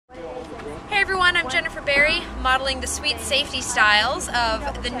I'm Jennifer Berry, modeling the sweet safety styles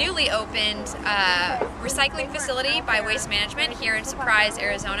of the newly opened recycling facility by Waste Management here in Surprise,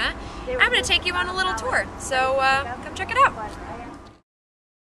 Arizona. I'm going to take you on a little tour, so come check it out.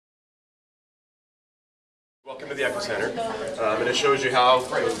 Welcome to the Ecocenter, and it shows you how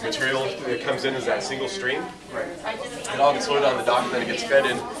the material that comes in is that single stream. It all gets loaded on the dock and then it gets fed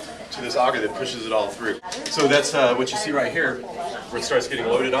in to this auger that pushes it all through. So that's what you see right here, where it starts getting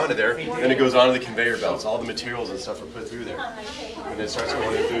loaded onto there, then it goes onto the conveyor belts. All the materials and stuff are put through there. And then it starts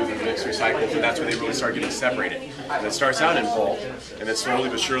going through the mixed recycling, and that's where they really start getting separated. And it starts out in bulk, and then slowly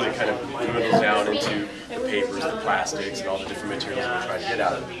but surely kind of dwindles down into the papers, the plastics, and all the different materials we're trying to get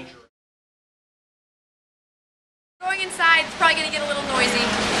out of it. Going inside, it's probably going to get a little noisy.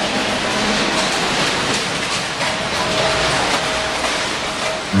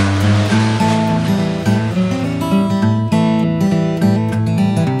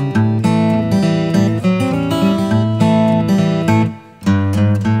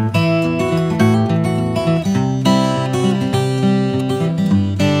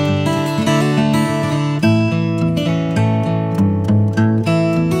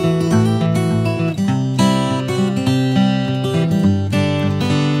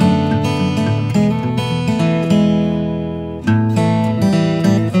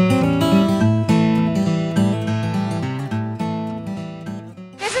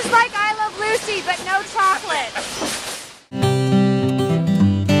 This is like I Love Lucy, but no chocolate.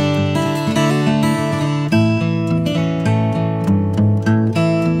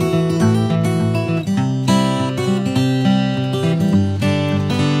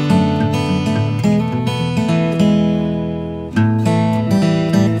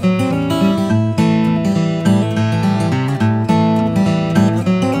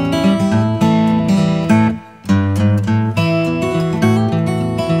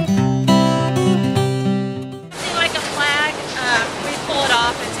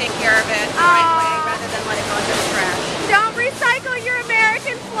 Of it the right way rather than let it go into the trash. Don't recycle your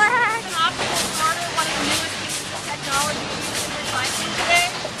American flag! An optical starter, one of the newest pieces of technology used in recycling today.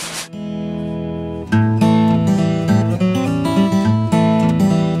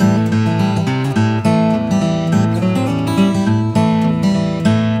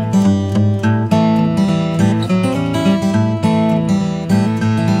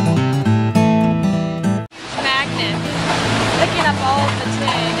 Magnet, picking up all of the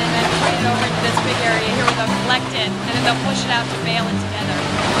tin and then put it over into this big area here where they'll collect it, and then they'll push it out to bale it together.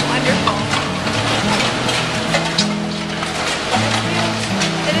 Wonderful.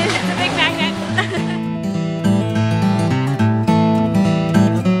 It is, it's a big magnet.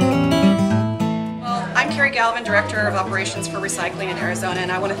 Well, I'm Carrie Galvin, Director of Operations for Recycling in Arizona,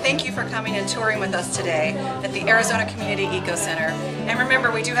 and I want to thank you for coming and touring with us today at the Arizona Community Ecocenter. And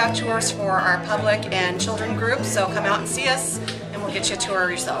remember, we do have tours for our public and children groups, so come out and see us and we'll get you a tour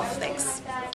yourself. Thanks.